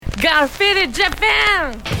Graffiti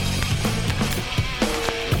Japan!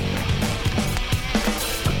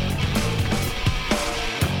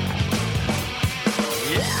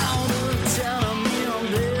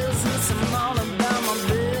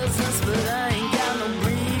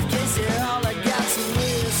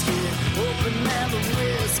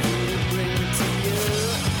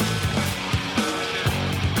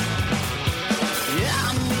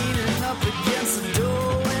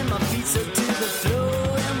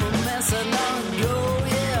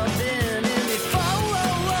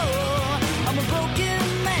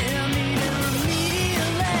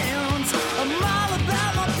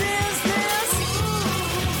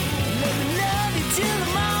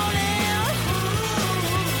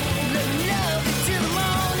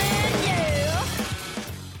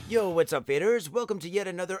 Yo, what's up, faders? Welcome to yet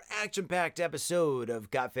another action-packed episode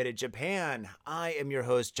of Got Faded Japan. I am your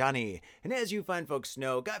host, Johnny, and as you fine folks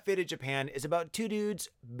know, Got Faded Japan is about two dudes,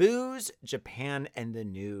 booze, Japan, and the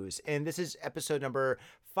news. And this is episode number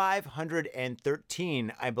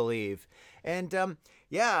 513, I believe. And,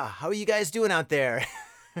 yeah, how are you guys doing out there?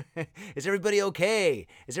 Is everybody okay?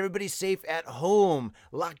 Is everybody safe at home,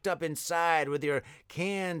 locked up inside with your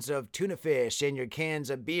cans of tuna fish and your cans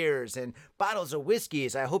of beers and bottles of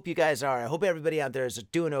whiskeys? I hope you guys are. I hope everybody out there is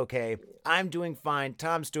doing okay. I'm doing fine.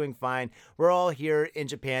 Tom's doing fine. We're all here in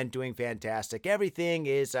Japan doing fantastic. Everything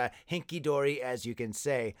is hinky-dory, as you can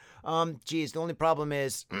say. Geez, the only problem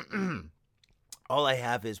is all I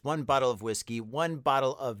have is one bottle of whiskey, one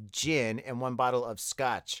bottle of gin, and one bottle of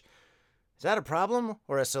scotch. Is that a problem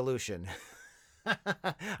or a solution?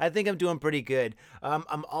 I think I'm doing pretty good.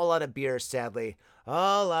 I'm all out of beer, sadly.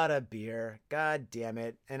 All out of beer. God damn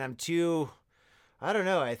it. And I'm too, I don't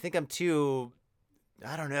know. I just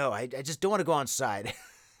don't want to go outside.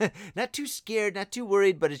 Not too scared, not too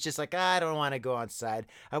worried, but it's just like, I don't want to go outside.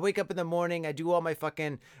 I wake up in the morning, I do all my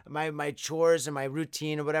fucking, my chores and my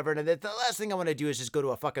routine or whatever, and the last thing I want to do is just go to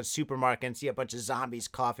a fucking supermarket and see a bunch of zombies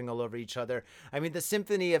coughing all over each other. I mean, the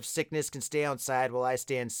symphony of sickness can stay outside while I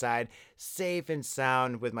stay inside, safe and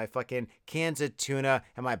sound with my fucking cans of tuna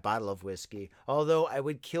and my bottle of whiskey. Although I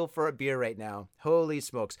would kill for a beer right now. Holy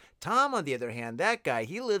smokes. Tom, on the other hand, that guy,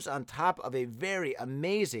 he lives on top of a very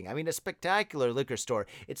amazing, a spectacular liquor store.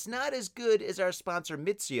 It's not as good as our sponsor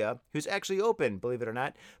Mitsuya, who's actually open, believe it or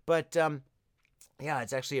not. But, yeah,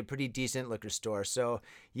 it's actually a pretty decent liquor store. So,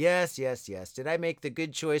 yes. Did I make the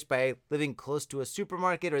good choice by living close to a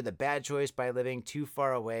supermarket or the bad choice by living too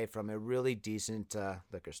far away from a really decent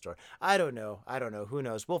liquor store? I don't know. Who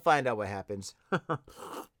knows? We'll find out what happens.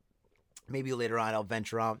 Maybe later on I'll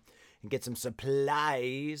venture out and get some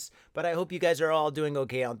supplies. But I hope you guys are all doing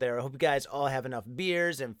okay out there. I hope you guys all have enough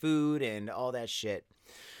beers and food and all that shit.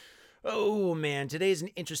 Oh man, today's an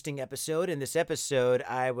interesting episode. In this episode,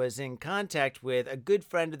 I was in contact with a good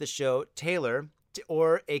friend of the show, Taylor,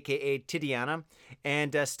 or aka Tidiana,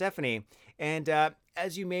 and Stephanie. And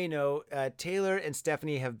as you may know, Taylor and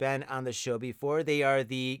Stephanie have been on the show before. They are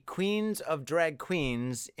the queens of drag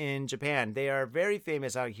queens in Japan. They are very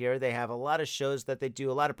famous out here. They have a lot of shows that they do,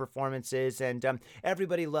 a lot of performances, and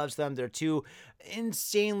everybody loves them. They're two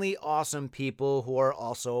insanely awesome people who are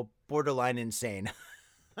also borderline insane.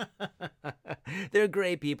 They're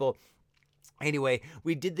great people. Anyway,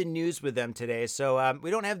 we did the news with them today, so we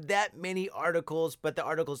don't have that many articles, but the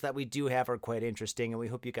articles that we do have are quite interesting, and we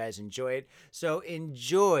hope you guys enjoy it. So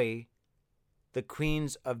enjoy the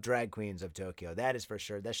Queens of Drag Queens of Tokyo. That is for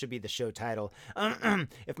sure. That should be the show title.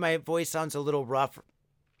 If my voice sounds a little rough,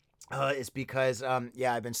 it's because,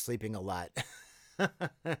 I've been sleeping a lot.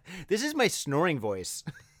 This is my snoring voice.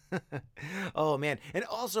 Oh man. And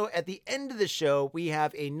also at the end of the show, we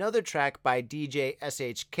have another track by DJ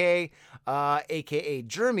SHK, aka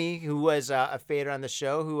Jeremy, who was a fader on the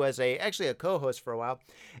show, who was actually a co-host for a while.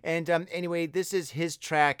 And anyway, this is his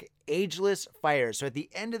track, Ageless Fire. So at the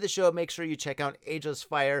end of the show, make sure you check out Ageless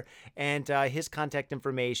Fire, and his contact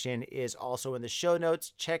information is also in the show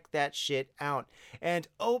notes. Check that shit out. And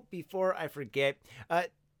before I forget,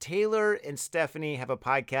 Taylor and Stephanie have a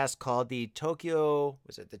podcast called the Tokyo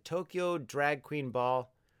Drag Queen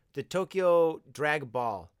Ball? The Tokyo Drag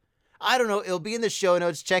Ball. I don't know. It'll be in the show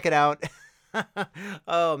notes. Check it out.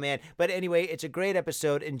 Oh, man. But anyway, it's a great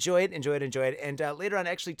episode. Enjoy it. And later on,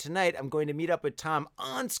 actually tonight, I'm going to meet up with Tom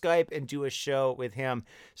on Skype and do a show with him.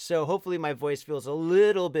 So hopefully my voice feels a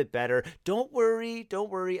little bit better. Don't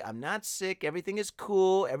worry. I'm not sick. Everything is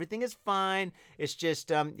cool. Everything is fine. It's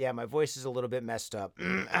just, my voice is a little bit messed up.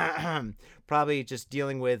 Probably just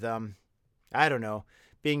dealing with, I don't know,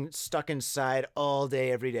 being stuck inside all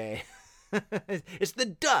day, every day. It's the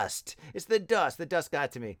dust. The dust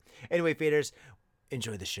got to me. Anyway, faders,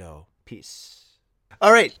 enjoy the show. Peace.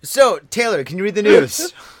 All right, so Taylor, can you read the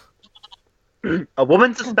news? A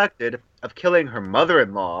woman suspected of killing her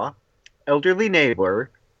mother-in-law, elderly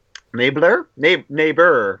neighbor,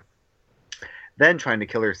 then trying to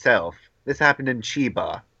kill herself. This happened in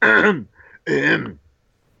Chiba.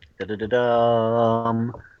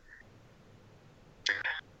 Da-da-da-dum.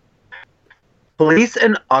 Police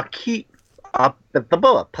in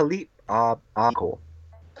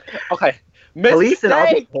Okay. Police in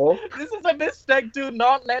Mistake! Akiko. This is a mistake. Do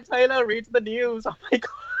not let Taylor read the news. Oh my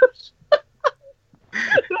gosh.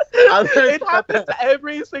 It happens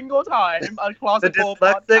every single time on The Classical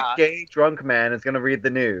dyslexic, podcast. gay, drunk man is going to read the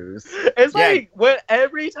news. It's Yeah. like when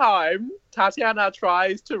every time Tatiana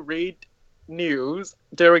tries to read news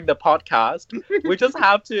during the podcast, we just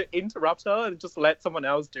have to interrupt her and just let someone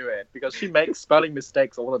else do it because she makes spelling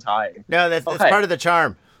mistakes all the time. No, that's Okay. part of the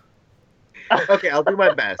charm. Okay, I'll do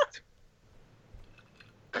my best.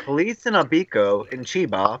 Police in Abiko in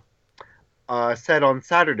Chiba said on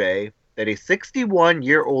Saturday that a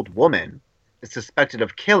 61-year-old woman is suspected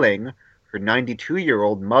of killing her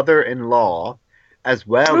 92-year-old mother-in-law, as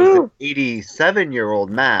well as an 87-year-old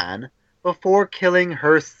man, before killing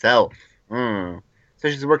herself. So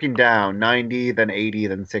she's working down 90, then 80,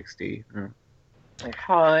 then 60.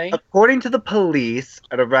 Okay. According to the police,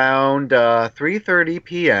 at around 3:30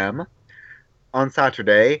 p.m. on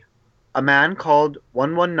Saturday, a man called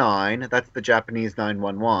 119, that's the Japanese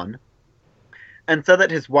 911, and said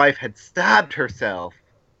that his wife had stabbed herself.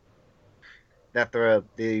 That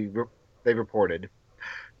they reported.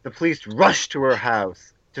 The police rushed to her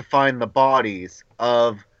house to find the bodies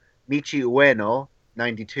of Michi Ueno,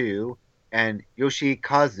 92, and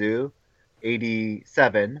Yoshikazu,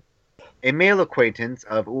 87, a male acquaintance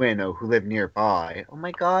of Ueno who lived nearby. Oh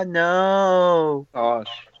my god, no! Gosh.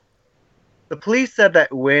 The police said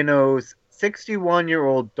that Ueno's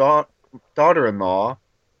 61-year-old daughter-in-law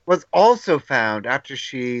was also found after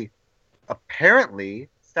she apparently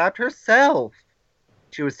stabbed herself.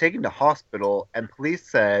 She was taken to hospital, and police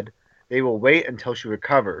said they will wait until she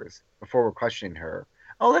recovers before questioning her.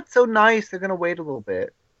 Oh, that's so nice. They're going to wait a little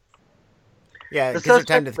bit. Yeah, it The gives her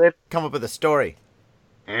time suspect to lived- come up with a story.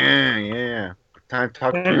 Yeah. Time to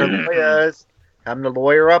talk to her lawyers. Time to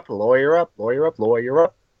lawyer up.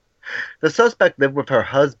 The suspect lived with her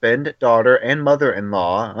husband, daughter, and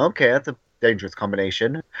mother-in-law. Okay, that's a dangerous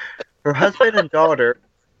combination. Her husband and daughter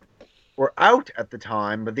were out at the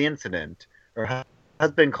time of the incident. Her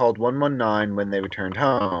husband called 119 when they returned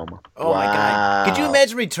home. Oh my god. Could you Wow.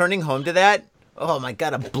 imagine returning home to that? Oh my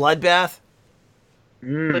god, a bloodbath?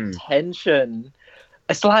 The tension.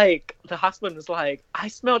 It's like the husband is like, I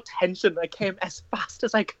smell tension. I came as fast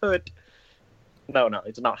as I could. No,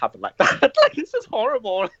 it did not happen like that. Like, this is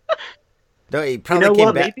horrible. No, he You probably know came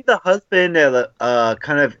what? back. Maybe the husband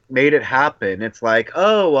kind of made it happen. It's like,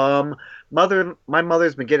 oh, my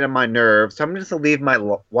mother's been getting on my nerves, so I'm just gonna leave my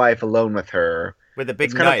wife alone with her. With a big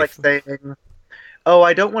It's kind of knife. like saying, oh,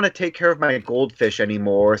 I don't want to take care of my goldfish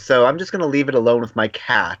anymore, so I'm just gonna leave it alone with my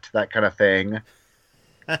cat. That kind of thing.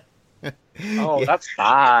 Oh, Yeah. that's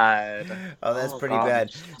bad. Oh, that's Oh, pretty gosh.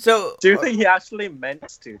 bad. So, Do you think he actually meant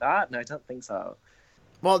to do that? No, I don't think so.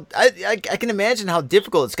 well, I can imagine how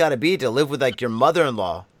difficult it's got to be to live with like your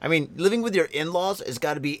mother-in-law. I mean, living with your in-laws has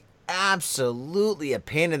got to be absolutely a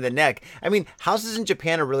pain in the neck. I mean, houses in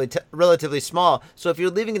Japan are really relatively small. So if you're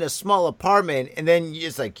living in a small apartment and then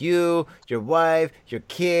it's like you, your wife, your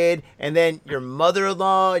kid, and then your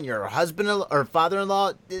mother-in-law and your husband or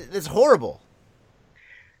father-in-law, it's horrible.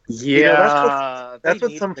 Yeah, You know, that's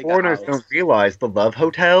what some foreigners don't realize. The love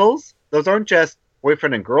hotels, those aren't just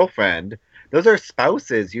boyfriend and girlfriend. Those are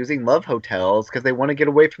spouses using love hotels because they want to get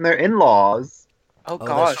away from their in-laws. Oh, Oh,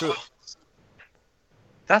 gosh. that's true.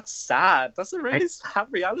 That's sad. That's a really sad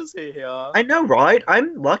reality here. I know, right?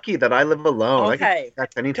 I'm lucky that I live alone. I can Okay. do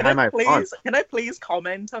sex Can anytime I want. can I please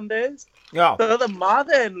comment on this? Yeah. So the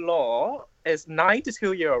mother-in-law is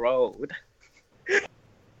 92-year-old.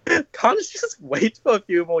 Can't she just wait for a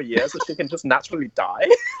few more years so she can just naturally die?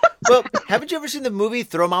 Well, haven't you ever seen the movie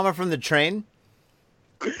Throw Mama from the Train?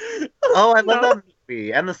 Oh, I love No. that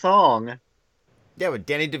movie and the song. Yeah, with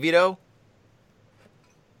Danny DeVito.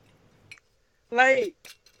 Like,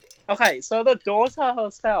 okay, so the daughter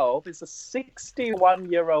herself is a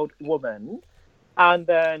 61-year-old woman, and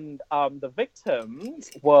then the victims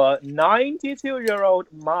were 92-year-old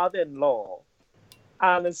mother-in-law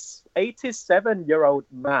and an 87-year-old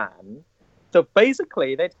man. So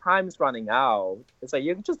basically, their time's running out. It's like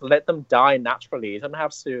you can just let them die naturally. You don't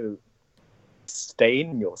have to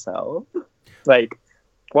stain yourself. Like,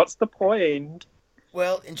 what's the point?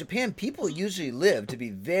 Well, in Japan, people usually live to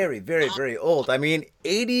be very, very, very old. I mean,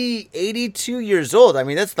 80, 82 years old. I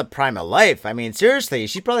mean, that's the prime of life. I mean, seriously,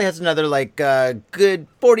 she probably has another, like, good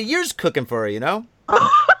 40 years cooking for her, you know?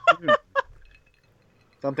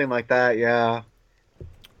 Something like that, yeah.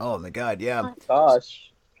 Oh, my God, yeah. Oh my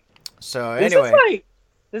gosh. So, This anyway.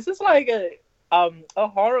 is like a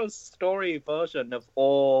horror story version of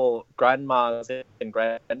all grandmas and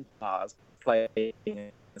grandpas playing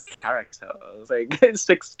as characters. Like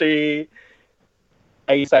 60,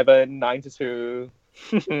 87, 92.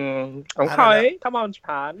 Okay, come on,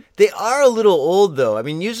 Japan. They are a little old, though. I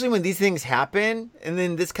mean, usually when these things happen, and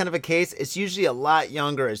in this kind of a case, it's usually a lot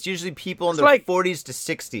younger. It's usually people in their like 40s to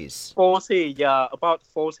 60s. 40, yeah, about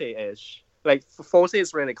 40-ish. Like 40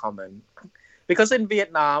 is really common. Because in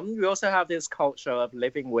Vietnam, we also have this culture of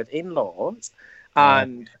living with in-laws.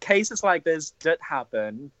 And cases like this did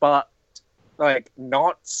happen, but like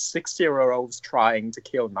not 60-year-olds trying to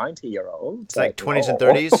kill 90-year-olds. It's like 20s and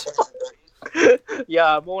 30s.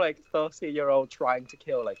 Yeah, more like 30-year-old trying to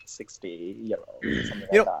kill like 60-year-old, something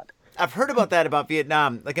like that. I've heard about that about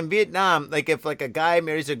Vietnam. Like in Vietnam, like if like a guy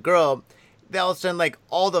marries a girl, they all of a sudden like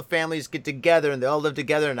all the families get together and they all live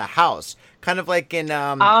together in a house. Kind of like in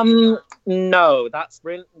no, that's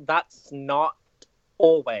not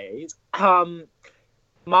always.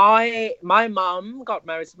 My mom got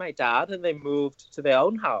married to my dad and they moved to their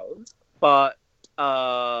own house. But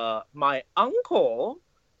my uncle,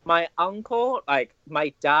 like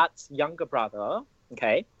my dad's younger brother,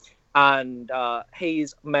 okay, and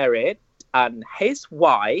he's married and his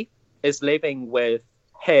wife is living with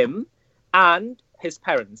him and his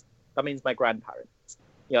parents. That means my grandparents.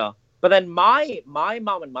 Yeah. But then my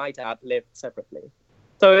mom and my dad live separately.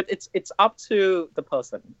 So it's up to the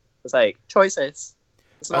person. It's like choices.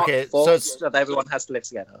 It's not forced that everyone has to live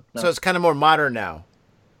together. No. So it's kind of more modern now.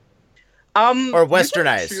 Or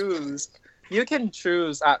westernized. You can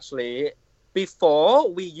choose actually.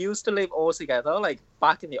 Before we used to live all together, like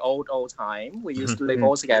back in the old time, we used to live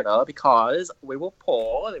all together because we were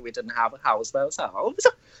poor and we didn't have a house by ourselves.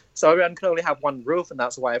 So everyone could only have one roof, and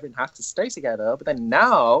that's why everyone had to stay together. But then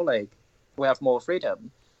now, like, we have more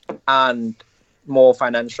freedom and more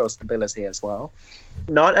financial stability as well.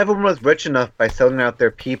 Not everyone was rich enough by selling out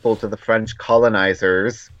their people to the French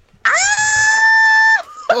colonizers.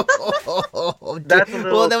 That's a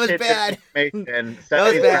little that was bad. That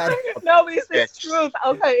was bad. No, is this truth?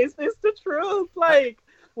 Okay, is this the truth? Like,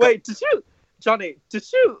 wait, Johnny, did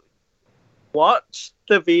you watch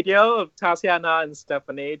the video of Tatiana and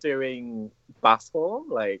Stephanie doing basketball?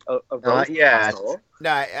 Like, a not yet. basketball?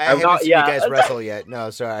 No, I haven't seen you guys wrestle yet.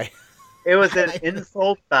 No, sorry. It was an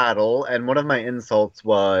insult battle, and one of my insults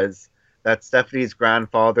was that Stephanie's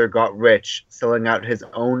grandfather got rich selling out his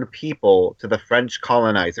own people to the French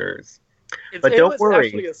colonizers. But don't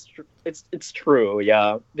worry. It's true,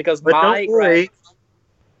 yeah. Because don't worry.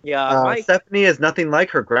 Stephanie is nothing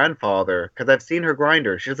like her grandfather, because I've seen her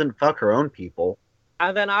grinder. She doesn't fuck her own people.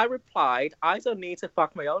 And then I replied, I don't need to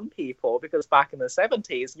fuck my own people, because back in the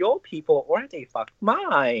 70s, your people already fucked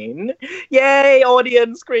mine. Yay,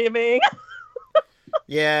 audience screaming.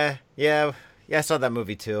 Yeah, I saw that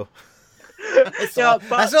movie too. I saw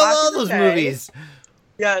all those movies.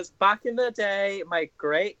 Yes, back in the day, my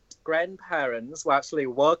great-grandparents were actually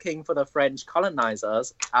working for the French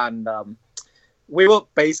colonizers, and we were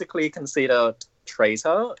basically considered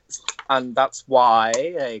traitors, and that's why,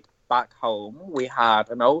 like, back home, we had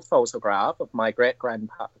an old photograph of my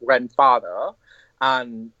great-grandfather,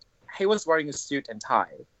 and he was wearing a suit and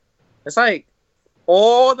tie. It's like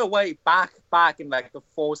all the way back in like the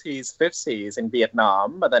 40s, 50s in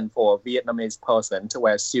Vietnam, but then for a Vietnamese person to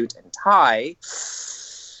wear a suit and tie,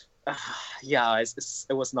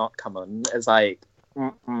 it was not common. It's like,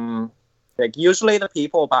 like usually the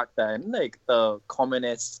people back then, like the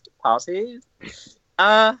Communist Party,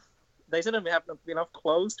 they didn't have enough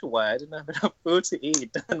clothes to wear, didn't have enough food to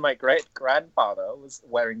eat, and my great-grandfather was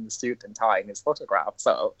wearing the suit and tie in his photograph,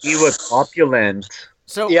 so... He was opulent.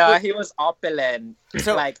 So yeah, he was opulent.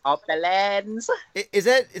 So, like, opulence. Is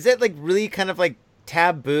that like really kind of like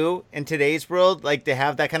taboo in today's world, like to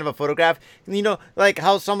have that kind of a photograph? And, you know, like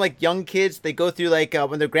how some like young kids, they go through like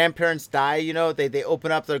when their grandparents die, you know, they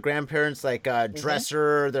open up their grandparents like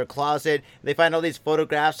dresser, their closet, they find all these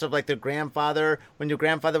photographs of like their grandfather when your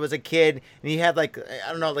grandfather was a kid, and he had like,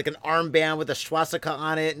 I don't know, like an armband with a swastika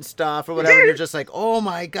on it and stuff or whatever. And you're just like, oh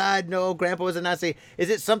my god, no, grandpa was a Nazi. Is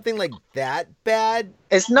it something like that bad?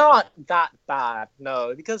 It's not that bad,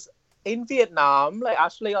 no, because in Vietnam, like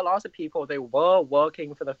actually a lot of people, they were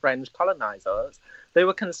working for the French colonizers. They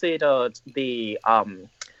were considered the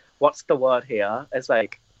what's the word here? It's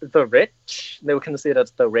like the rich. They were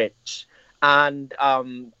considered the rich, and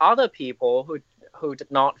other people who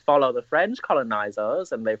did not follow the French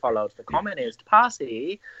colonizers and they followed the Communist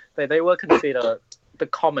Party, they were considered the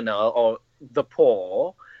commoner or the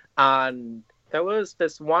poor. And there was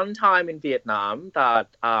this one time in Vietnam that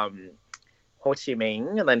Ho Chi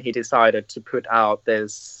Minh, and then he decided to put out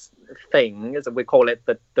this thing, as we call it,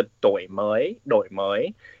 the đổi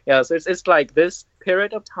mới. Yeah, so it's like this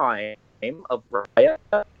period of time of riot,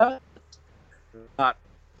 but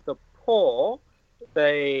the poor,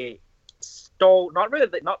 they stole, they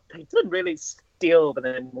didn't really steal, but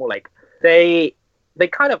then more like they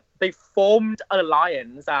formed an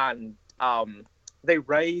alliance, and they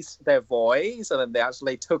raised their voice, and then they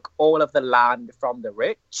actually took all of the land from the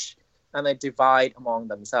rich and they divide among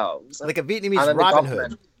themselves, like a Vietnamese Robin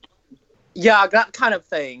Hood. Yeah, that kind of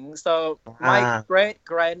thing. So my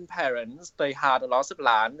great-grandparents, they had a lot of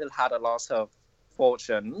land, they had a lot of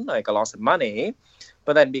fortune, like a lot of money.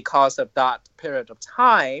 But then because of that period of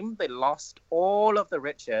time, they lost all of the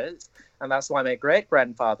riches. And that's why my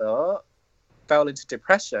great-grandfather fell into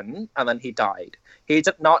depression, and then he died. He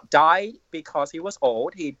did not die because he was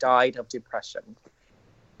old. He died of depression.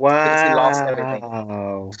 Wow. Because he lost everything.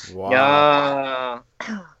 Wow. Yeah.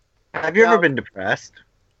 Have you ever been depressed?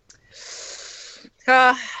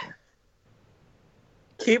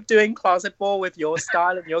 Keep doing closet ball with your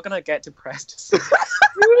style and you're gonna get depressed.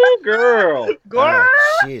 Girl.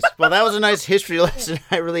 Jeez. Well, that was a nice history lesson.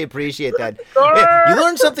 I really appreciate that. Hey, you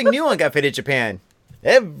learned something new on Got Faded Japan.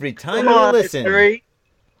 Every time you listen. History.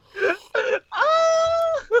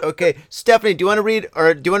 Okay, Stephanie, do you want to read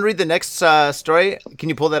the next story? Can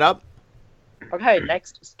you pull that up? Okay,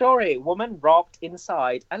 next story. Woman robbed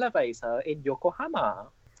inside elevator in Yokohama.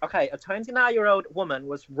 Okay, a 29-year-old woman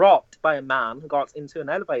was robbed by a man who got into an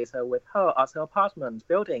elevator with her at her apartment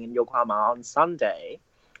building in Yokohama on Sunday.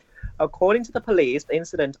 According to the police, the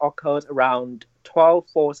incident occurred around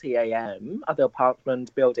 12:40 a.m. at the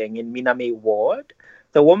apartment building in Minami Ward.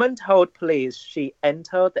 The woman told police she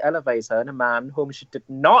entered the elevator and a man whom she did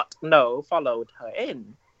not know followed her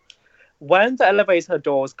in. When the elevator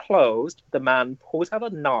doors closed, the man pulled out a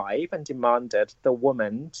knife and demanded the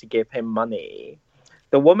woman to give him money.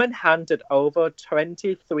 The woman handed over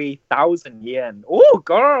 23,000 yen. Oh,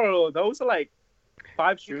 girl, those are like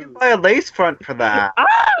 5 shoes. You can buy a lace front for that.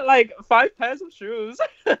 Like 5 pairs of shoes.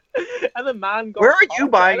 And the man got Where are you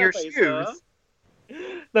off buying the your elevator. shoes?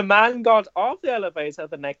 The man got off the elevator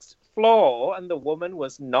the next floor and the woman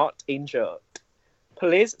was not injured.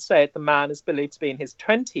 Police said the man is believed to be in his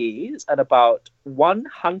 20s and about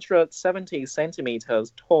 170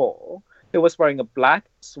 centimeters tall. He was wearing a black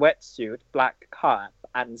sweatsuit, black cap,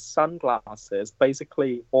 and sunglasses.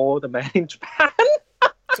 Basically, all the men in Japan.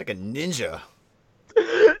 It's like a ninja.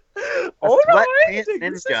 All right,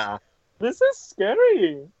 ninja. This is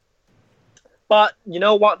scary. But you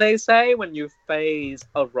know what they say? When you face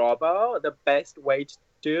a robber, the best way to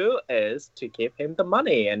do is to give him the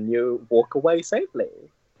money and you walk away safely.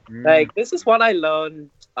 Like, this is what I learned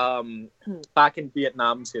back in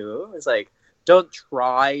Vietnam too. It's like, don't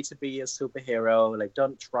try to be a superhero. Like,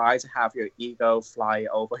 don't try to have your ego fly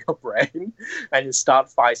over your brain and you start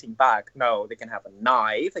fighting back. No, they can have a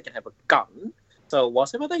knife, they can have a gun. So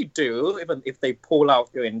whatever they do, even if they pull out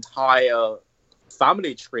your entire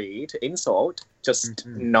family tree to insult, just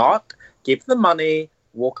not give the money,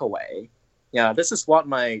 walk away. Yeah, this is what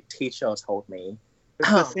my teacher told me. It's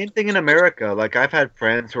the same thing in America. Like, I've had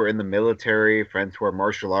friends who are in the military, friends who are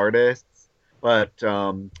martial artists, but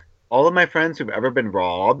all of my friends who've ever been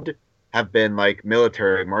robbed have been like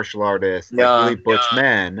military, martial artists, like really butch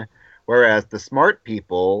men. Whereas the smart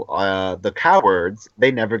people, the cowards,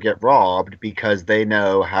 they never get robbed because they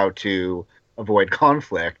know how to avoid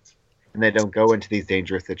conflict and they don't go into these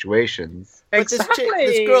dangerous situations. But this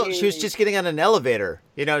girl, she was just getting on an elevator.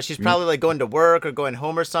 You know, she's probably like going to work or going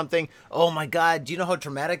home or something. Oh my God, do you know how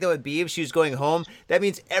traumatic that would be if she was going home? That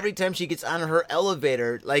means every time she gets on her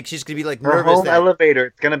elevator, like she's gonna be like nervous. Her home elevator,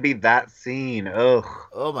 it's gonna be that scene. Ugh.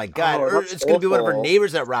 Oh my God, or it's gonna be one of her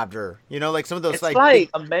neighbors that robbed her. You know, like some of those it's like big...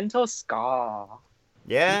 a mental scar.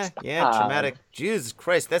 Yeah, traumatic. Jesus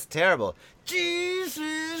Christ, that's terrible.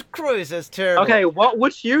 Jesus Christ, that's terrible. Okay, what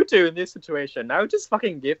would you do in this situation? I would just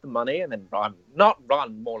fucking give the money and then run. Not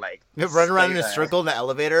run, more like run around in a circle in the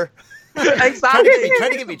elevator. Exactly. Try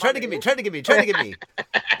to get me.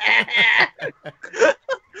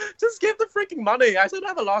 Just give the freaking money. I should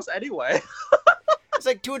have a loss anyway. It's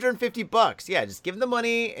like $250. Yeah, just give them the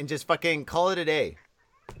money and just fucking call it a day.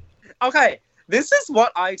 Okay, this is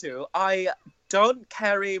what I do. I don't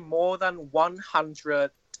carry more than $100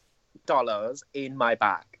 in my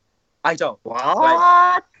bag. I don't.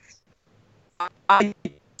 What? I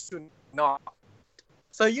do not.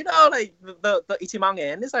 So you know, like the ichimang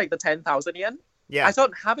yen is like the 10,000 yen. Yeah. I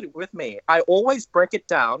don't have it with me. I always break it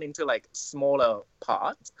down into like smaller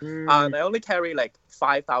parts, and I only carry like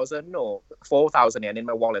 5,000 or 4,000 yen in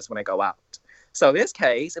my wallet when I go out. So in this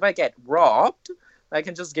case, if I get robbed, I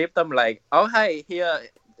can just give them like, oh hey,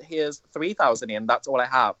 here's 3,000 yen. That's all I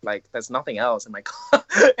have. Like there's nothing else in my car.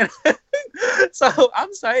 So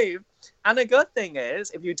I'm safe. And the good thing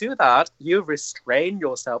is, if you do that, you restrain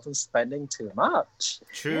yourself from spending too much.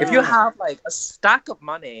 True. If you have like a stack of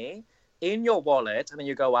money in your wallet and then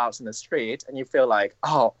you go out in the street and you feel like,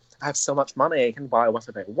 oh, I have so much money, I can buy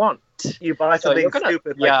whatever I want. You buy something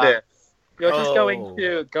stupid like this. You're just going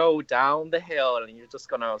to go down the hill and you're just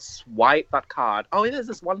going to swipe that card. Oh, there's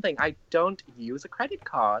this one thing. I don't use a credit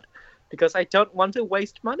card because I don't want to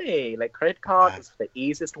waste money. Like, credit card is the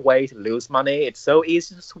easiest way to lose money. It's so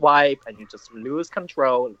easy to swipe and you just lose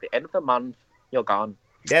control. At the end of the month, you're gone.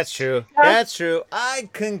 That's true. That's true. I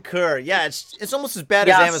concur. Yeah, it's almost as bad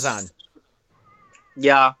as Amazon.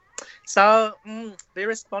 Yeah. So, be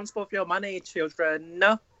responsible for your money, children.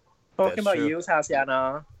 Talking about true. you,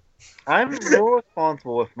 Tatiana. I'm more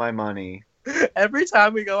responsible with my money. Every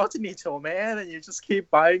time we go out to Nicho, man, and you just keep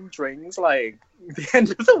buying drinks like the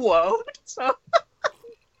end of the world. So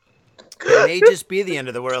It may just be the end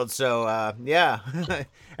of the world, so yeah.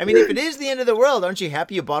 I mean, if it is the end of the world, aren't you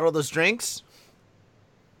happy you bought all those drinks?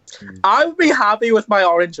 I would be happy with my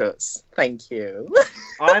oranges. Thank you.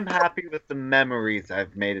 I'm happy with the memories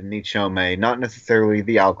I've made in Nichome, not necessarily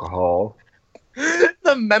the alcohol.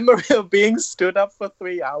 The memory of being stood up for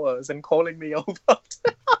 3 hours and calling me over.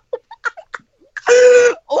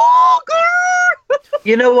 Oh, God!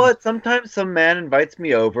 You know what? Sometimes some man invites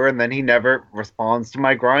me over and then he never responds to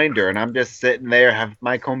my grinder, and I'm just sitting there, have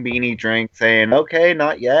my kombini drink, saying, okay,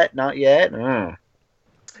 not yet, not yet.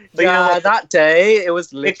 But you know what? That day, it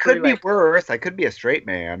was literally It could be like, worse. I could be a straight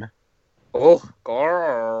man. oh,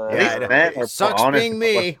 God. Yeah, it sucks being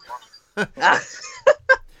me.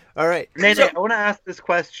 All right. Nene, I want to ask this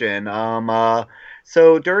question.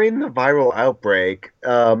 So during the viral outbreak,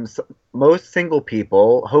 most single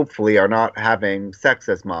people, hopefully, are not having sex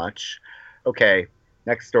as much. Okay,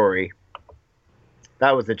 next story.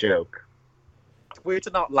 That was a joke. We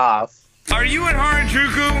did not laugh. Are you at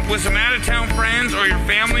Harajuku with some out-of-town friends or your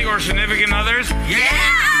family or significant others?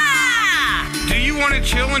 Yeah! Do you want to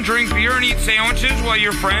chill and drink beer and eat sandwiches while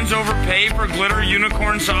your friends overpay for glitter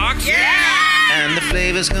unicorn socks? Yeah! And the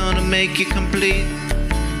flavor's gonna make you complete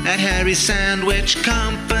at Harry's Sandwich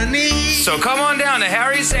Company. So come on down to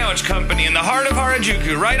Harry's Sandwich Company in the heart of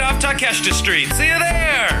Harajuku, right off Takeshita Street. See you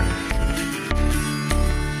there!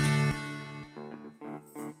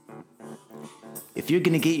 If you're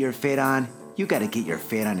gonna get your fade on, you gotta get your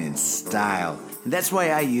fade on in style. And that's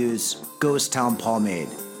why I use Ghost Town Pomade.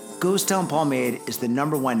 Ghost Town Pomade is the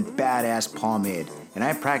 #1 badass pomade, and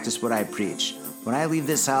I practice what I preach. When I leave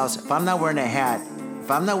this house, if I'm not wearing a hat,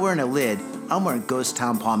 if I'm not wearing a lid, I'm wearing Ghost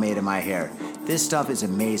Town Pomade in my hair. This stuff is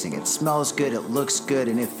amazing. It smells good, it looks good,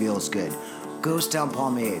 and it feels good. Ghost Town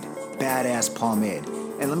Pomade, badass pomade.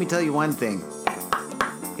 And let me tell you one thing,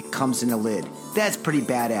 it comes in a lid. That's pretty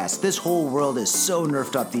badass. This whole world is so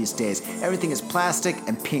nerfed up these days. Everything is plastic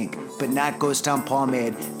and pink, but not Ghost Town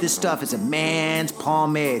Pomade. This stuff is a man's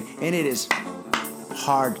pomade, and it is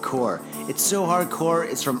hardcore. It's so hardcore,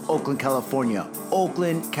 it's from Oakland, California.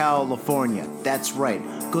 Oakland, California. That's right.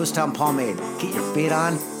 Ghost Town Pomade. Get your fade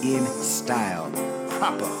on in style.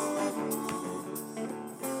 Proper.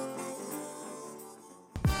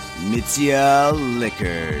 Mitsuya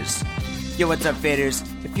Liquors. Yo, what's up, faders?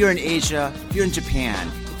 If you're in Asia, if you're in Japan,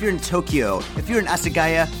 if you're in Tokyo, if you're in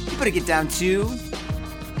Asagaya, you better get down to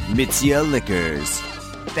Mitsuya Liquors.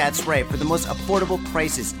 That's right, for the most affordable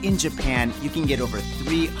prices in Japan, you can get over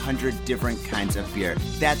 300 different kinds of beer.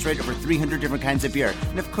 That's right, over 300 different kinds of beer.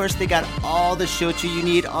 And of course, they got all the shochu you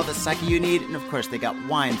need, all the sake you need, and of course, they got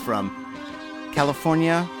wine from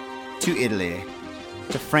California to Italy,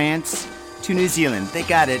 to France, to New Zealand. They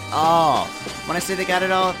got it all. When I say they got it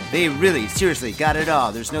all, they really, seriously got it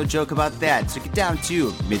all. There's no joke about that. So get down to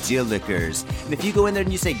Mitsuya Liquors. And if you go in there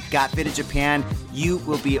and you say, got fitted Japan, you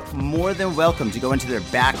will be more than welcome to go into their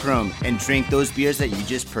back room and drink those beers that you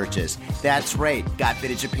just purchased. That's right, got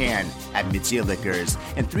fitted Japan at Mitsuya Liquors.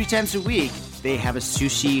 And 3 times a week, they have a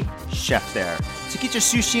sushi chef there. So get your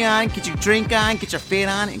sushi on, get your drink on, get your fade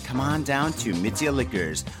on, and come on down to Mitsuya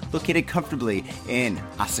Liquors, located comfortably in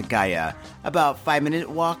Asagaya, about 5-minute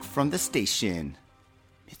walk from the station.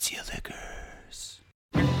 Mitsuya Liquors.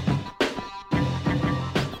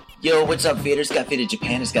 Yo, what's up, Faders? Got Faded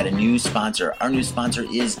Japan has got a new sponsor. Our new sponsor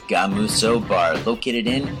is Gamuso Bar, located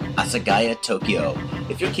in Asagaya, Tokyo.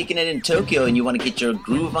 If you're kicking it in Tokyo and you want to get your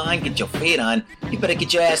groove on, get your fade on, you better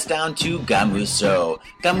get your ass down to Gamuso.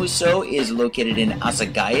 Gamuso is located in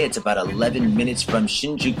Asagaya. It's about 11 minutes from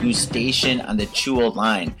Shinjuku Station on the Chuo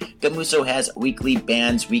line. Gamuso has weekly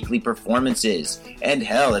bands, weekly performances. And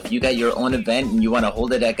hell, if you got your own event and you want to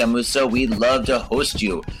hold it at Gamuso, we'd love to host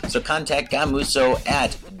you. So contact Gamuso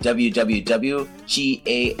at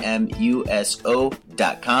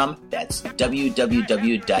www.gamuso.com. That's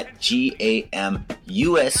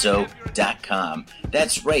www.gamuso.com.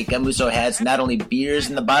 That's right, Gamuso has not only beers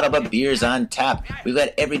in the bottle, but beers on tap. We've got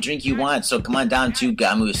every drink you want, so come on down to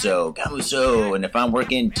Gamuso. Gamuso, and if I'm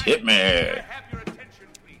working, tip me.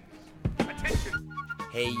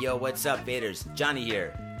 Hey, yo, what's up, Faders? Johnny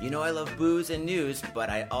here. You know I love booze and news, but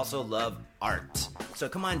I also love art. So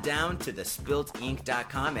come on down to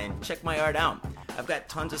thespiltink.com and check my art out. I've got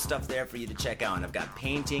tons of stuff there for you to check out. And I've got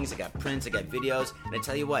paintings, I got prints, I got videos. And I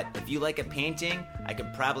tell you what, if you like a painting, I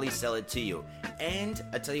could probably sell it to you. And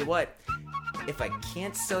I tell you what, if I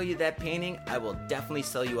can't sell you that painting, I will definitely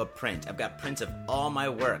sell you a print. I've got prints of all my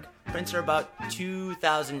work. Prints are about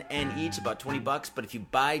 2,000 yen each, about $20, but if you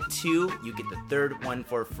buy two, you get the third one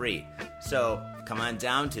for free. So come on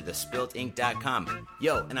down to thespiltink.com.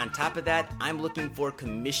 Yo, and on top of that, I'm looking for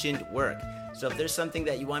commissioned work. So if there's something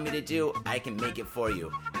that you want me to do, I can make it for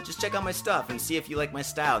you. Just check out my stuff and see if you like my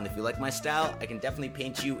style. And if you like my style, I can definitely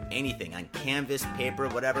paint you anything on canvas, paper,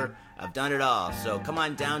 whatever. I've done it all. So come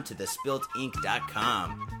on down to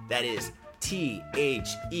thespiltink.com. That is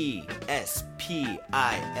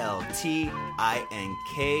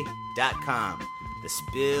THESPILTINK.com.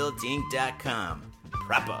 Thespiltink.com.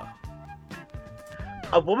 Proper.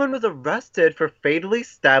 A woman was arrested for fatally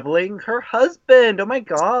stabbing her husband. Oh my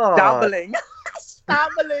god. Stabbling.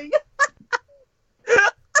 Stabbling.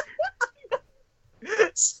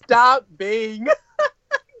 Stabbing.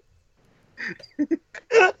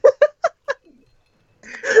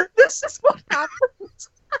 This is what happens.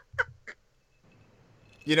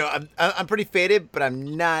 You know, I'm pretty faded, but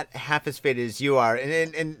I'm not half as faded as you are.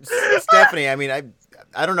 And Stephanie, I mean, I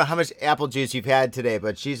don't know how much apple juice you've had today,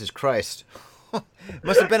 but Jesus Christ.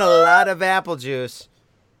 Must have been a lot of apple juice.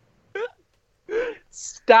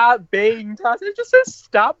 Stabbing. It just says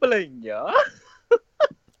stabbling, yeah?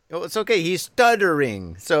 Oh, it's okay. He's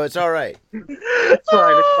stuttering, so it's all right. It's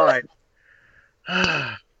fine, it's fine.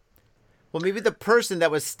 Well, maybe the person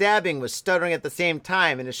that was stabbing was stuttering at the same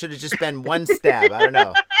time, and it should have just been one stab. I don't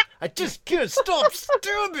know. I just can't stop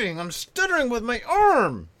stabbing. I'm stuttering with my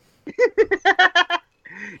arm.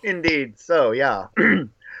 Indeed, so yeah.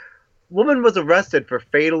 Woman was arrested for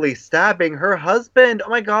fatally stabbing her husband. Oh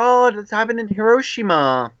my god, this happened in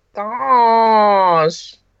Hiroshima.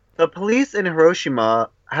 Gosh. The police in Hiroshima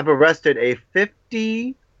have arrested a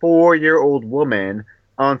 54-year-old woman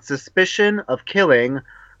on suspicion of killing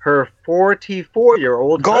her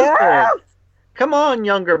 44-year-old husband. Come on,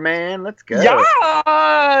 younger man, let's go.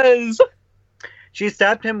 Yes! She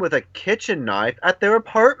stabbed him with a kitchen knife at their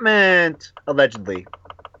apartment, allegedly.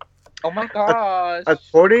 Oh my gosh.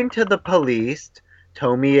 According to the police,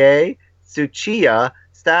 Tomie Tsuchiya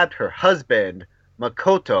stabbed her husband,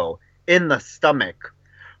 Makoto, in the stomach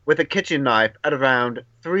with a kitchen knife at around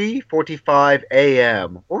 3:45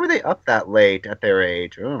 a.m. Or were they up that late at their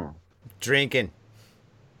age? Oh. Drinking.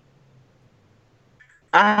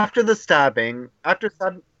 After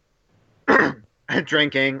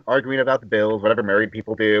drinking, arguing about the bills, whatever married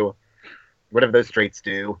people do, whatever those straights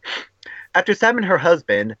do. After stabbing her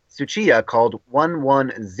husband, Tsuchiya called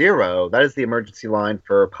 110. That is the emergency line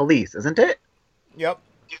for police, isn't it? Yep.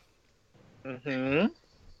 Mm-hmm.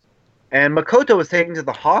 And Makoto was taken to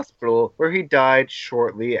the hospital, where he died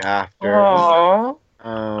shortly after. Aww.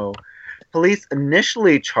 Oh. Police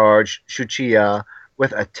initially charged Tsuchiya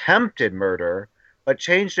with attempted murder, but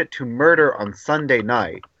changed it to murder on Sunday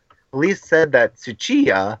night. Police said that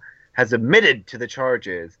Tsuchiya has admitted to the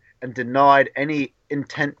charges and denied any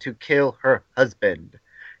intent to kill her husband.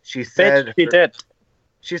 She said she did.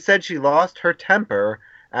 She said she lost her temper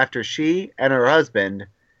after she and her husband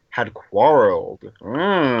had quarreled.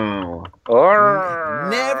 Never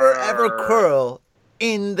ever quarrel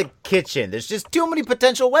in the kitchen. There's just too many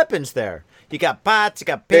potential weapons there. You got pots, you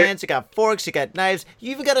got pans, you got forks, you got knives.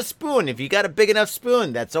 You even got a spoon. If you got a big enough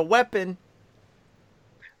spoon, that's a weapon.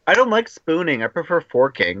 I don't like spooning. I prefer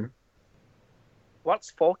forking.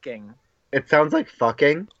 What's forking? It sounds like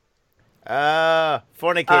fucking.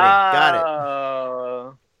 Fornicating. Got it.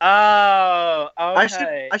 Oh,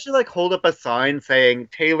 okay. I should like hold up a sign saying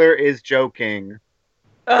Taylor is joking.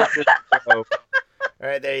 All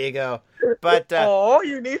right, there you go. But Oh,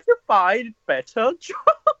 you need to find better jokes.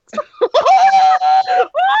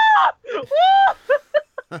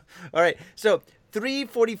 all right, so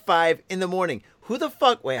 3:45 in the morning. Who the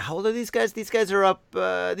fuck? Wait, how old are these guys? These guys are up.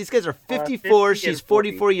 These guys are 54. 50 She's and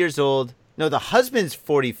 40. 44 years old. No, the husband's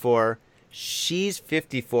 44. She's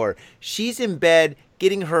 54. She's in bed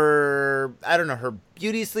getting her, I don't know, her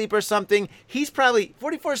beauty sleep or something. He's probably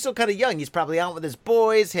 44, is still kind of young. He's probably out with his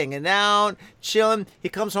boys, hanging out, chilling. He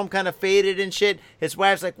comes home kind of faded and shit. His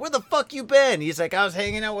wife's like, "Where the fuck you been?" He's like, "I was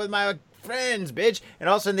hanging out with my friends, bitch." And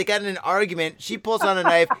all of a sudden they got in an argument. She pulls out a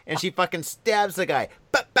knife and she fucking stabs the guy.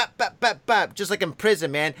 Bop, bop, bop, bop, bop. Just like in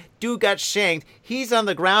prison, man. Dude got shanked. He's on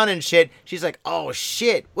the ground and shit. She's like, "Oh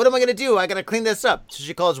shit, what am I gonna do? I gotta clean this up." So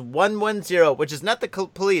she calls 110, which is not the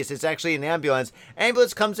police. It's actually an ambulance.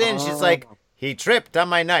 Ambulance comes in. She's like, "He tripped on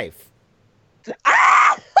my knife."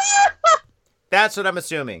 That's what I'm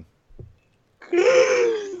assuming.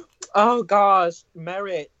 Oh gosh,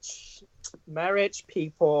 marriage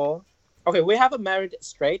people. Okay, we have a married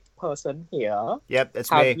straight person here. Yep,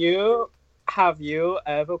 that's me. Have you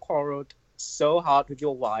ever quarreled so hard with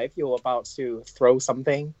your wife you were about to throw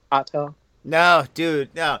something at her? No,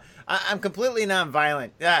 dude, no. I'm completely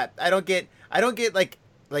non-violent. Yeah, I don't get like,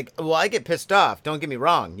 well, I get pissed off. Don't get me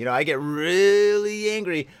wrong. You know, I get really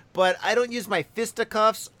angry, but I don't use my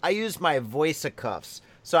fisticuffs. I use my voice-a-cuffs.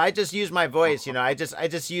 So I just use my voice, you know. I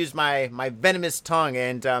just use my venomous tongue,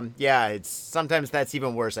 and yeah, it's sometimes that's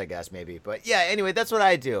even worse, I guess, maybe. But yeah, anyway, that's what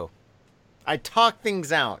I do. I talk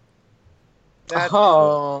things out. I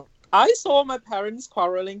saw my parents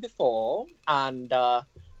quarreling before, and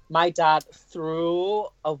my dad threw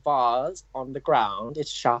a vase on the ground. It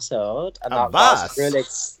shattered, and A that vase vase? really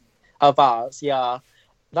a vase, yeah.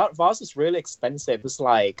 That vase is really expensive. It's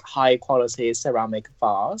like high quality ceramic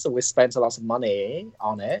vase. So we spent a lot of money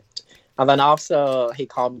on it. And then after he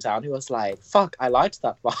calmed down, he was like, "Fuck, I liked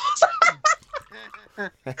that vase."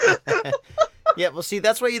 Yeah, well, see,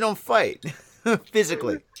 that's why you don't fight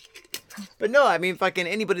physically. But no, I mean, fucking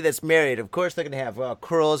anybody that's married, of course they're gonna have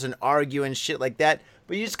quarrels and argue and shit like that.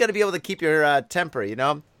 But you just gotta be able to keep your temper, you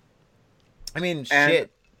know. I mean,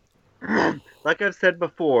 shit. Like I've said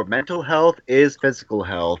before, mental health is physical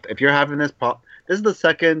health. If you're having this this is the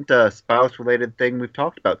second spouse-related thing we've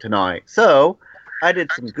talked about tonight. So I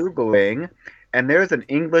did some Googling, and there's an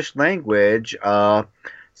English language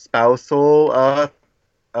spousal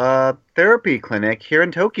therapy clinic here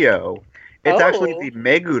in Tokyo. It's actually the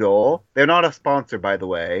Meguro. They're not a sponsor, by the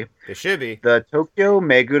way. They should be. The Tokyo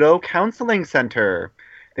Meguro Counseling Center.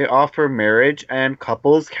 They offer marriage and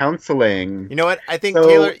couples counseling. You know what? I think,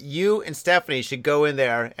 Taylor, you and Stephanie should go in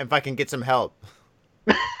there and fucking get some help.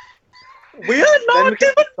 We are not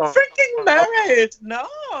even freaking married.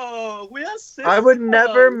 No, we are sisters. I would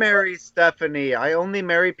never marry Stephanie. I only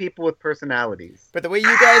marry people with personalities. But the way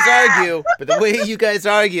you guys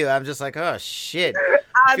argue, I'm just like, oh shit.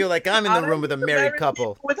 I feel like I'm in the room with a married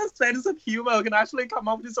couple. With a sense of humor can actually come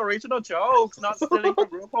up with these original jokes, not stealing from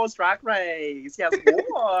RuPaul's Drag Race. Yes,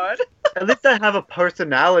 what? At least I have a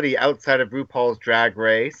personality outside of RuPaul's Drag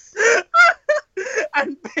Race.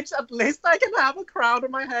 And bitch, at least I can have a crown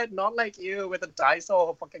on my head, not like you with a dice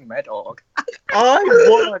or a fucking medal. I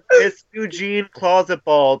won Miss Eugene Closet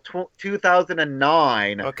Ball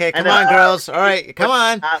 2009. Okay, come on, girls. All right, come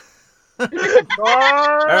on. All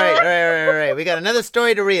right. We got another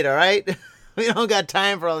story to read, all right? We don't got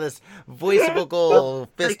time for all this voice-vocal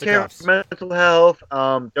Take care of fisticuffs. mental health.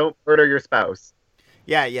 Don't murder your spouse.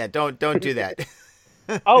 Yeah, don't do that.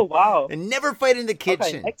 Oh, wow. And never fight in the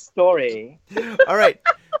kitchen. Okay, next story. All right.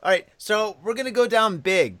 So we're going to go down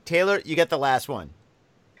big. Taylor, you got the last one.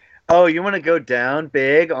 Oh, you want to go down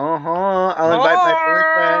big? I'll invite my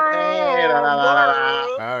boyfriend. Hey, la, la, la, la, la.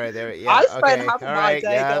 All right, there. Yeah. I spent okay. half of all my right,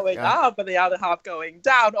 day yeah, going yeah. up and the other half going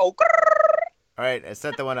down. Oh, All right, I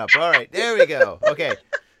set the one up. All right, there we go. Okay.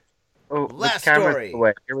 Oh, Last this camera's story.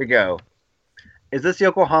 away. Here we go. Is this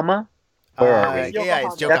Yokohama? Where are we? Yeah,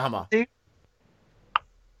 it's Yokohama.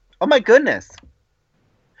 Oh my goodness.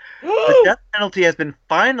 The death penalty has been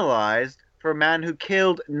finalized for a man who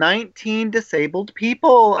killed 19 disabled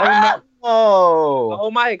people.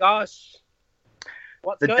 oh my gosh.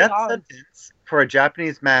 What's The going death on? sentence for a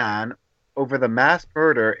Japanese man over the mass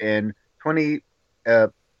murder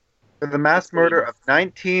of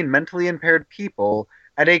 19 mentally impaired people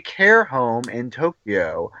at a care home in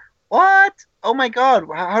Tokyo. What? Oh my god,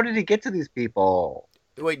 how did he get to these people?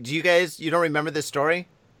 Wait, you don't remember this story?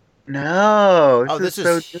 No. This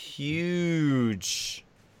is huge.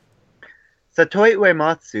 Satoe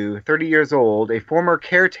Uematsu, 30 years old, a former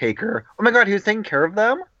caretaker. Oh my god, he was taking care of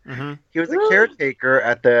them? Mm-hmm. He was a caretaker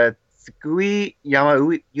at the Tsukui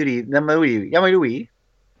Yamarui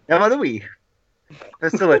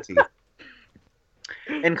facility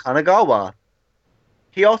in Kanagawa.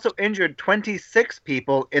 He also injured 26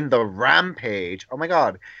 people in the rampage. Oh my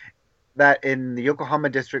god. That in the Yokohama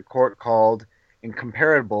District Court called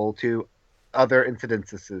incomparable to other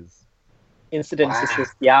incidences.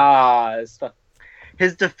 Yes.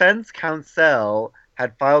 His defense counsel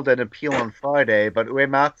had filed an appeal on Friday, but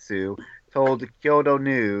Uematsu told Kyoto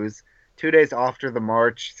News 2 days after the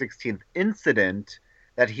March 16th incident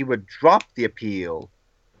that he would drop the appeal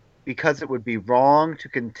because it would be wrong to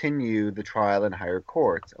continue the trial in higher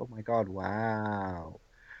courts. Oh my god, wow.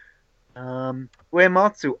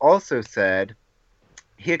 Uematsu also said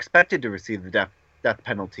he expected to receive the death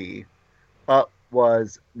penalty, but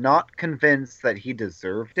was not convinced that he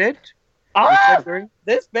deserved it.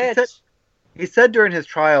 This bitch. He said during his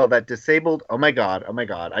trial that disabled... Oh my god.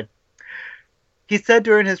 He said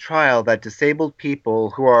during his trial that disabled people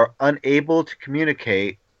who are unable to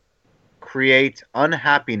communicate create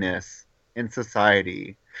unhappiness in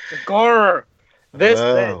society. Grr. This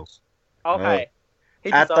Oh. bitch. Okay.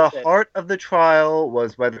 He At the deserved it. heart of the trial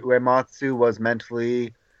was whether Uematsu was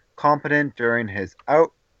mentally competent during his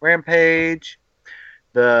rampage.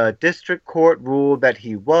 The district court ruled that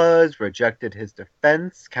he was, rejected his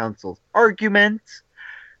defense counsel's argument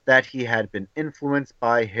that he had been influenced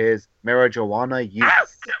by his marijuana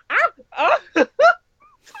use.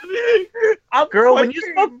 Girl, when you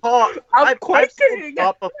smoke pot, I've smoked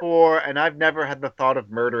pot before, and I've never had the thought of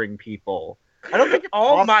murdering people. I don't think it's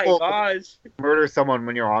Oh my possible gosh. to murder someone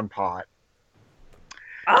when you're on pot.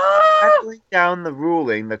 Ah! Handling down the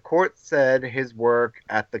ruling, the court said his work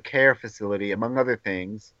at the care facility, among other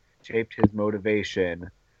things, shaped his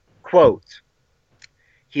motivation. Quote,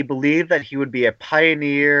 he believed that he would be a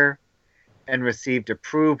pioneer and received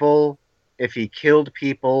approval if he killed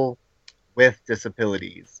people with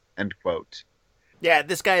disabilities. End quote. Yeah,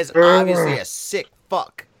 this guy is obviously a sick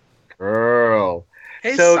fuck. Girl.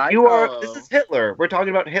 He's So psycho. this is Hitler. We're talking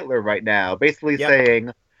about Hitler right now. Basically Yep.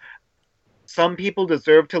 saying some people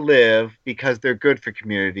deserve to live because they're good for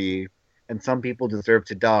community, and some people deserve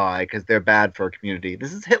to die because they're bad for a community.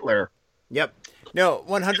 This is Hitler. Yep. No,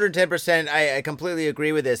 110%. I completely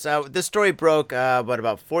agree with this. This story broke,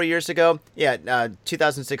 about 4 years ago? Yeah,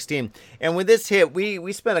 2016. And when this hit,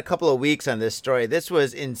 we spent a couple of weeks on this story. This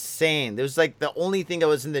was insane. It was like the only thing that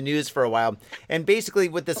was in the news for a while. And basically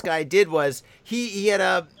what this guy did was he had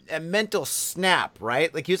a mental snap,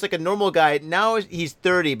 right? Like he was like a normal guy. Now he's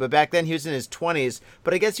 30, but back then he was in his 20s.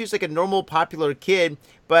 But I guess he was like a normal, popular kid.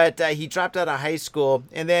 But he dropped out of high school,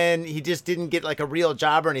 and then he just didn't get like a real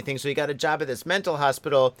job or anything. So he got a job at this mental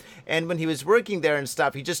hospital. And when he was working there and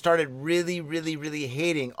stuff, he just started really, really, really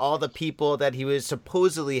hating all the people that he was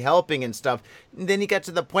supposedly helping and stuff. And then he got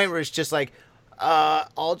to the point where it's just like,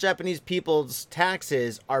 all Japanese people's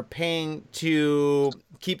taxes are paying to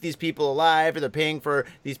keep these people alive, or they're paying for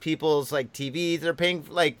these people's like TVs. They're paying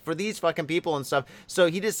like for these fucking people and stuff. So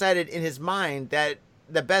he decided in his mind that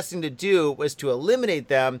the best thing to do was to eliminate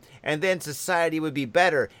them, and then society would be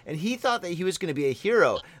better. And he thought that he was going to be a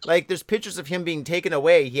hero. Like there's pictures of him being taken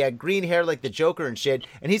away. He had green hair like the Joker and shit,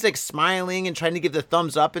 and he's like smiling and trying to give the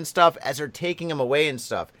thumbs up and stuff as they're taking him away and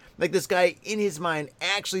stuff. Like this guy in his mind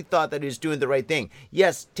actually thought that he was doing the right thing.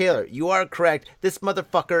 Yes, Taylor, you are correct. This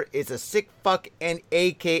motherfucker is a sick fuck, and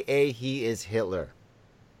AKA he is Hitler.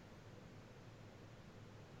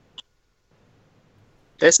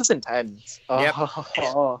 This is intense. Yep.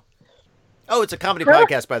 Oh, Oh, it's a comedy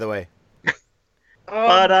podcast, by the way.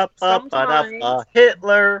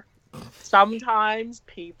 Hitler. Sometimes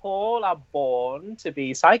people are born to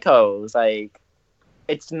be psychos. Like,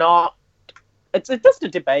 it's not. It's just a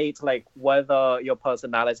debate, like whether your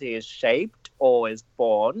personality is shaped or is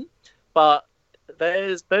born. But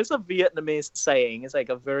there's a Vietnamese saying. It's like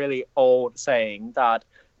a really old saying that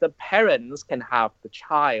the parents can have the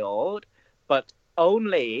child, but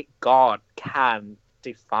only God can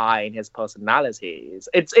define his personalities.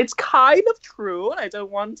 It's kind of true. I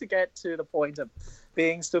don't want to get to the point of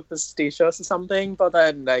being superstitious or something, but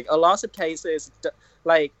then like a lot of cases,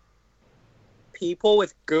 like people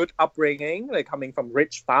with good upbringing, like coming from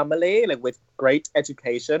rich family, like with great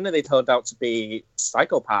education, and they turned out to be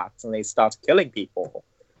psychopaths and they start killing people.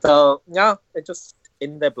 So yeah, it's just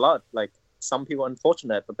in their blood. Like some people are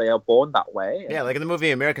unfortunate, but they are born that way. Yeah, like in the movie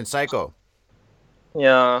American Psycho.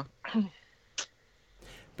 Yeah.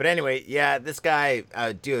 But anyway, yeah, this guy,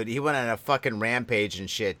 dude, he went on a fucking rampage and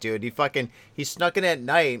shit, dude. He snuck in at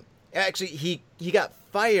night. Actually, he got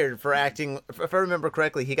fired for acting. If I remember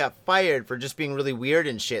correctly, he got fired for just being really weird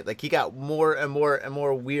and shit. Like he got more and more and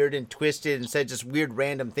more weird and twisted and said just weird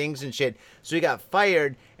random things and shit. So he got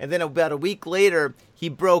fired, and then about a week later, he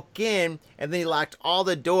broke in and then he locked all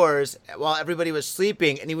the doors while everybody was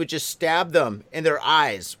sleeping, and he would just stab them in their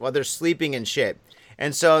eyes while they're sleeping and shit.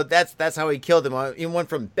 And so that's how he killed them. He went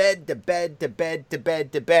from bed to bed to bed to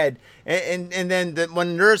bed to bed. And then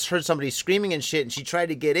one nurse heard somebody screaming and shit, and she tried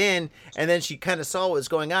to get in, and then she kind of saw what was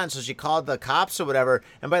going on, so she called the cops or whatever.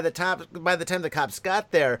 And by the time the cops got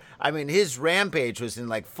there, I mean, his rampage was in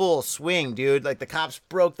like full swing, dude. Like the cops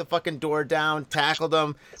broke the fucking door down, tackled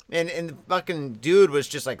him, and the fucking dude was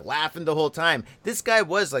just like laughing the whole time. This guy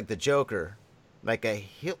was like the Joker, like a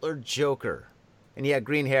Hitler Joker, and he had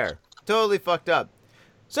green hair. Totally fucked up.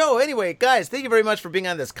 So anyway, guys, thank you very much for being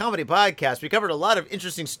on this comedy podcast. We covered a lot of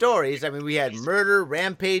interesting stories. I mean, we had murder,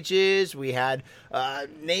 rampages, we had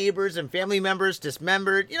neighbors and family members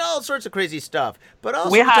dismembered, all sorts of crazy stuff. But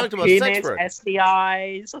also we talked about sex work.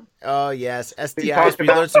 STIs. Oh, yes, STIs. We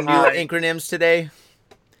learned some new acronyms today.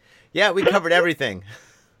 Yeah, we covered everything.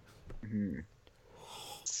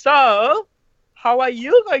 So, how are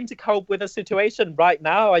you going to cope with the situation right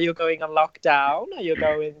now? Are you going on lockdown? Are you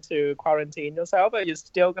going to quarantine yourself? Are you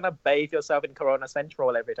still going to bathe yourself in Corona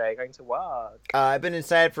Central every day going to work? I've been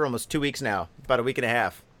inside for almost 2 weeks now, about a week and a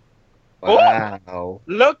half. Wow. Oh,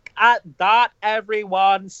 look at that,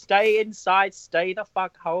 everyone. Stay inside, stay the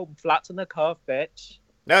fuck home. Flatten the curve, bitch.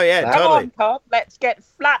 Oh, yeah, Come totally. on, curve. Let's get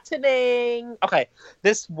flattening. Okay,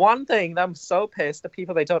 this one thing that I'm so pissed that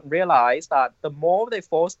people, they don't realize that the more they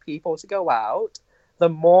force people to go out, the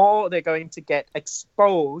more they're going to get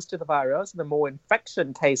exposed to the virus, and the more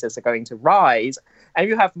infection cases are going to rise. And if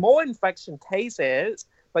you have more infection cases,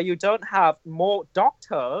 but you don't have more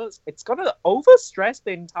doctors, it's going to overstress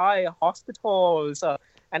the entire hospitals.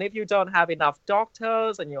 And if you don't have enough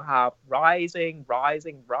doctors and you have rising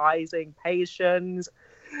patients,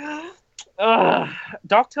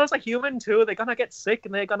 doctors are human too. They're going to get sick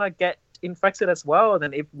and they're going to get infected as well. And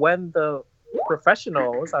then when the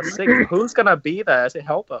professionals are sick, who's going to be there to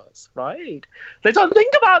help us, right? They don't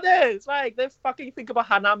think about this. Like, they fucking think about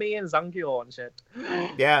Hanami and Zangyo and shit.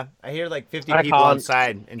 Yeah, I hear like 50 people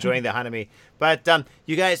outside enjoying the Hanami. But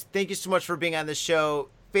you guys, thank you so much for being on the show.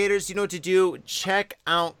 Faders, you know what to do. Check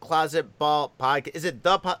out Closet Ball Podcast. Is it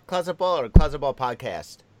the Closet Ball or Closet Ball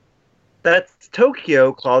Podcast? That's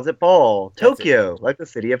Tokyo Closet Ball. Tokyo, like the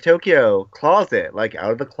city of Tokyo. Closet, like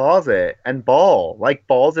out of the closet. And ball, like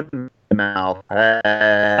balls in the mouth.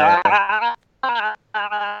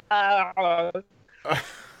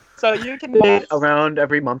 So you can meet around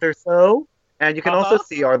every month or so. And you can also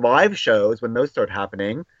see our live shows when those start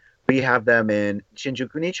happening. We have them in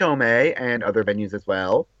Shinjuku Nichome and other venues as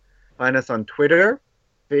well. Find us on Twitter,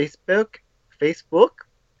 Facebook,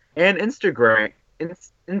 and Instagram.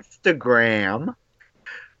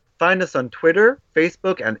 Find us on Twitter,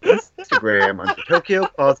 Facebook, and Instagram under Tokyo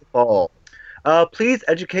Closet Ball. Please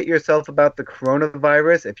educate yourself about the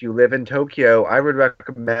coronavirus. If you live in Tokyo, I would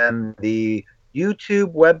recommend the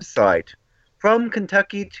YouTube website, From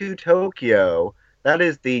Kentucky to Tokyo. That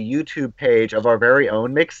is the YouTube page of our very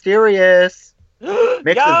own Mixterious.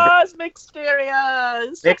 Yes,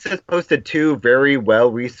 Mixterious! Mix has posted 2 very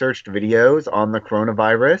well-researched videos on the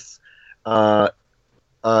coronavirus.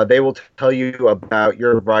 They will tell you about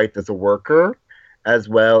your rights as a worker, as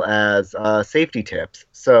well as safety tips.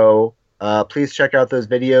 So please check out those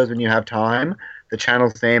videos when you have time. The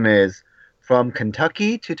channel's name is From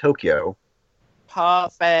Kentucky to Tokyo.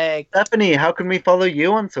 Perfect. Stephanie, how can we follow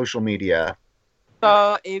you on social media?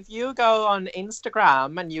 So if you go on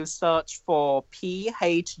Instagram and you search for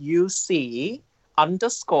PHUC_SLAY,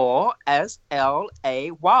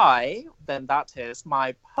 then that is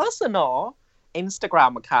my personal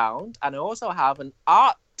Instagram account. And I also have an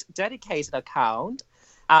art dedicated account.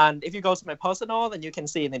 And if you go to my personal, then you can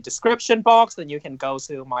see in the description box, then you can go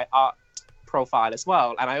to my art profile as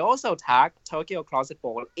well. And I also tag Tokyo Closet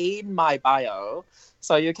Ball in my bio.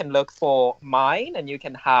 So you can look for mine and you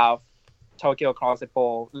can have Tokyo Closet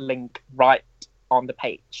Ball link right on the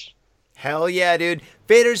page. Hell yeah, dude.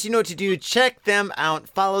 Faders, you know what to do. Check them out,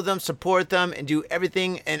 follow them, support them, and do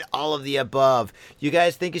everything and all of the above. You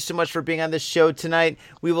guys, thank you so much for being on the show tonight.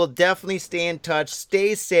 We will definitely stay in touch.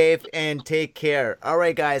 Stay safe and take care. All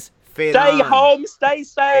right, guys. Fade on. Stay home, stay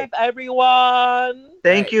safe, everyone.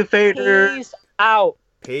 Thank you, Fader. Peace out.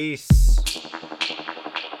 Peace.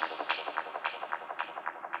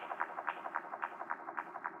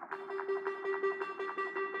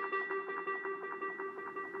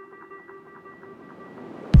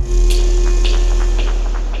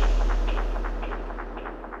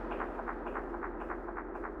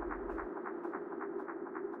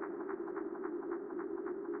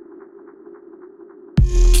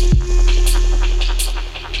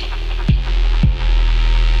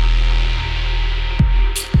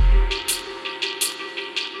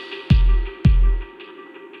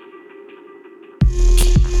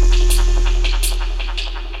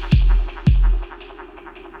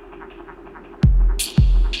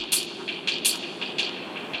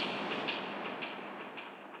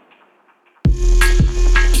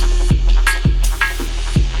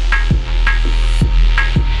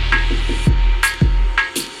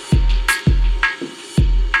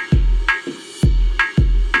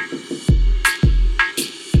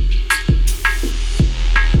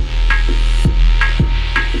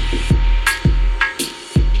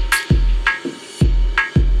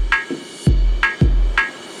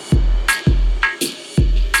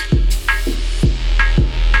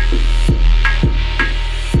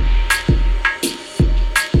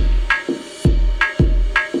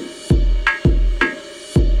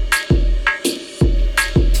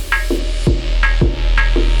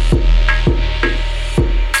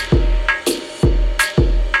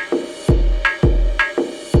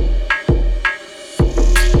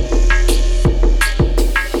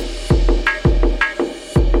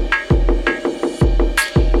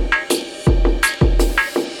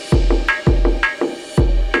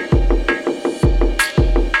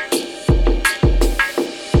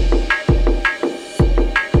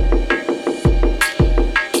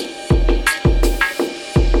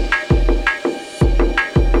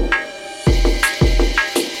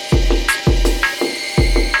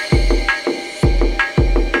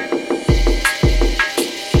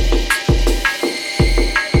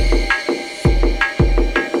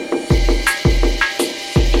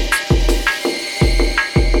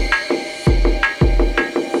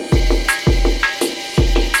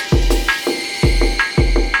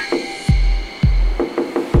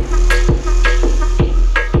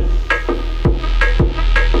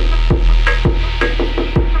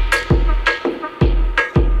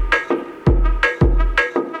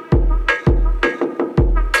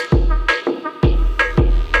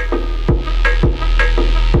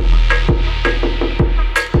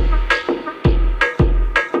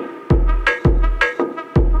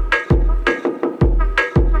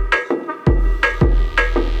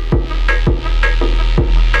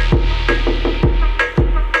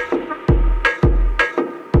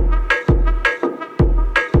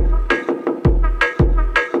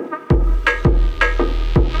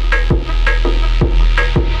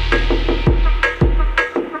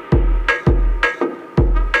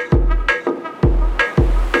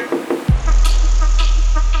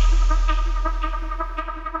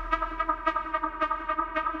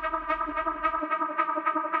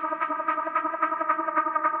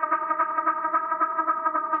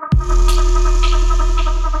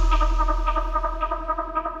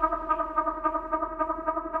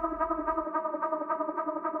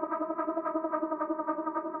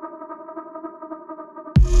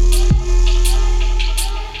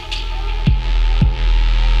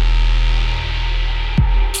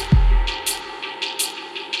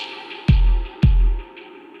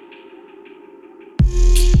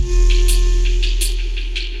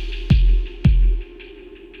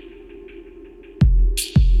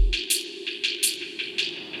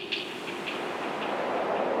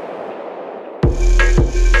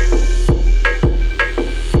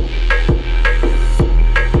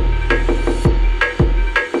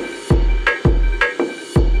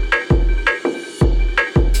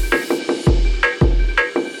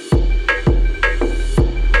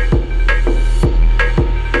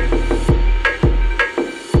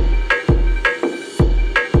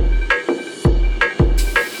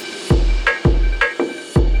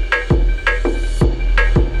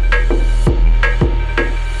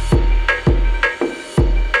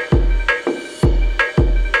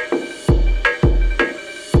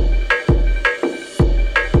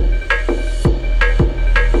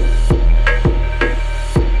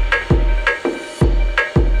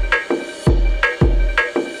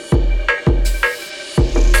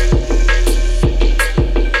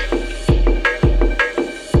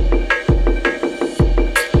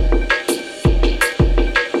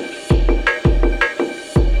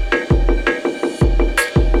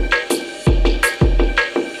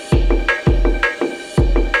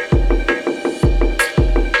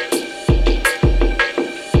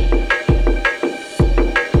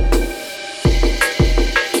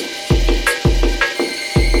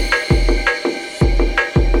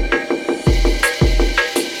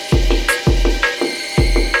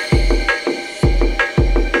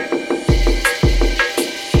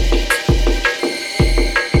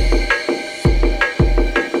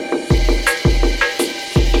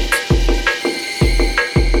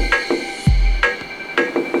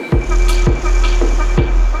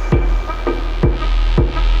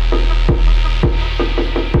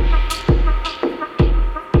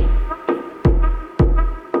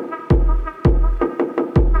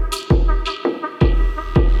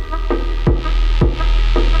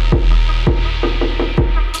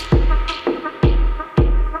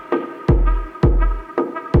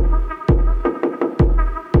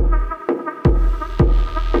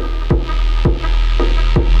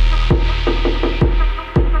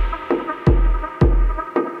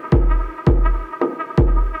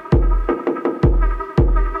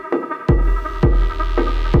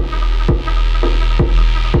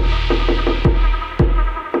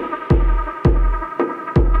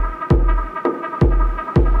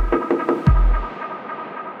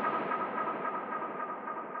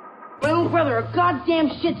 goddamn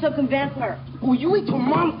shit-sucking vampire. Will you wait till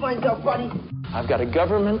Mom finds out, buddy? I've got a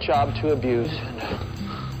government job to abuse and a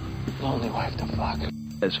lonely wife to fuck.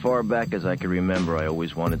 As far back as I can remember, I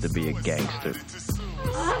always wanted to be a gangster.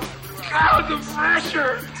 God, the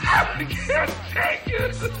pressure! I can't take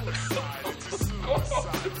it!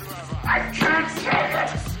 I can't take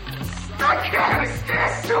it! I can't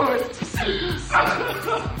stand to it!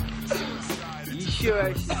 You sure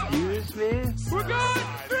I should do this, man? We're going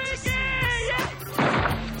drinking!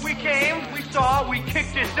 We came, we saw, we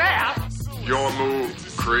kicked his ass! Your move,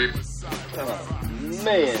 creep. Oh,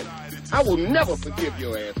 man. I will never forgive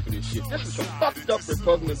your ass for this shit. This is some fucked up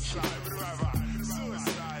repugnant shit.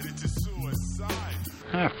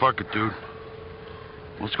 Ah, fuck it, dude.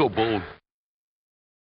 Let's go bold.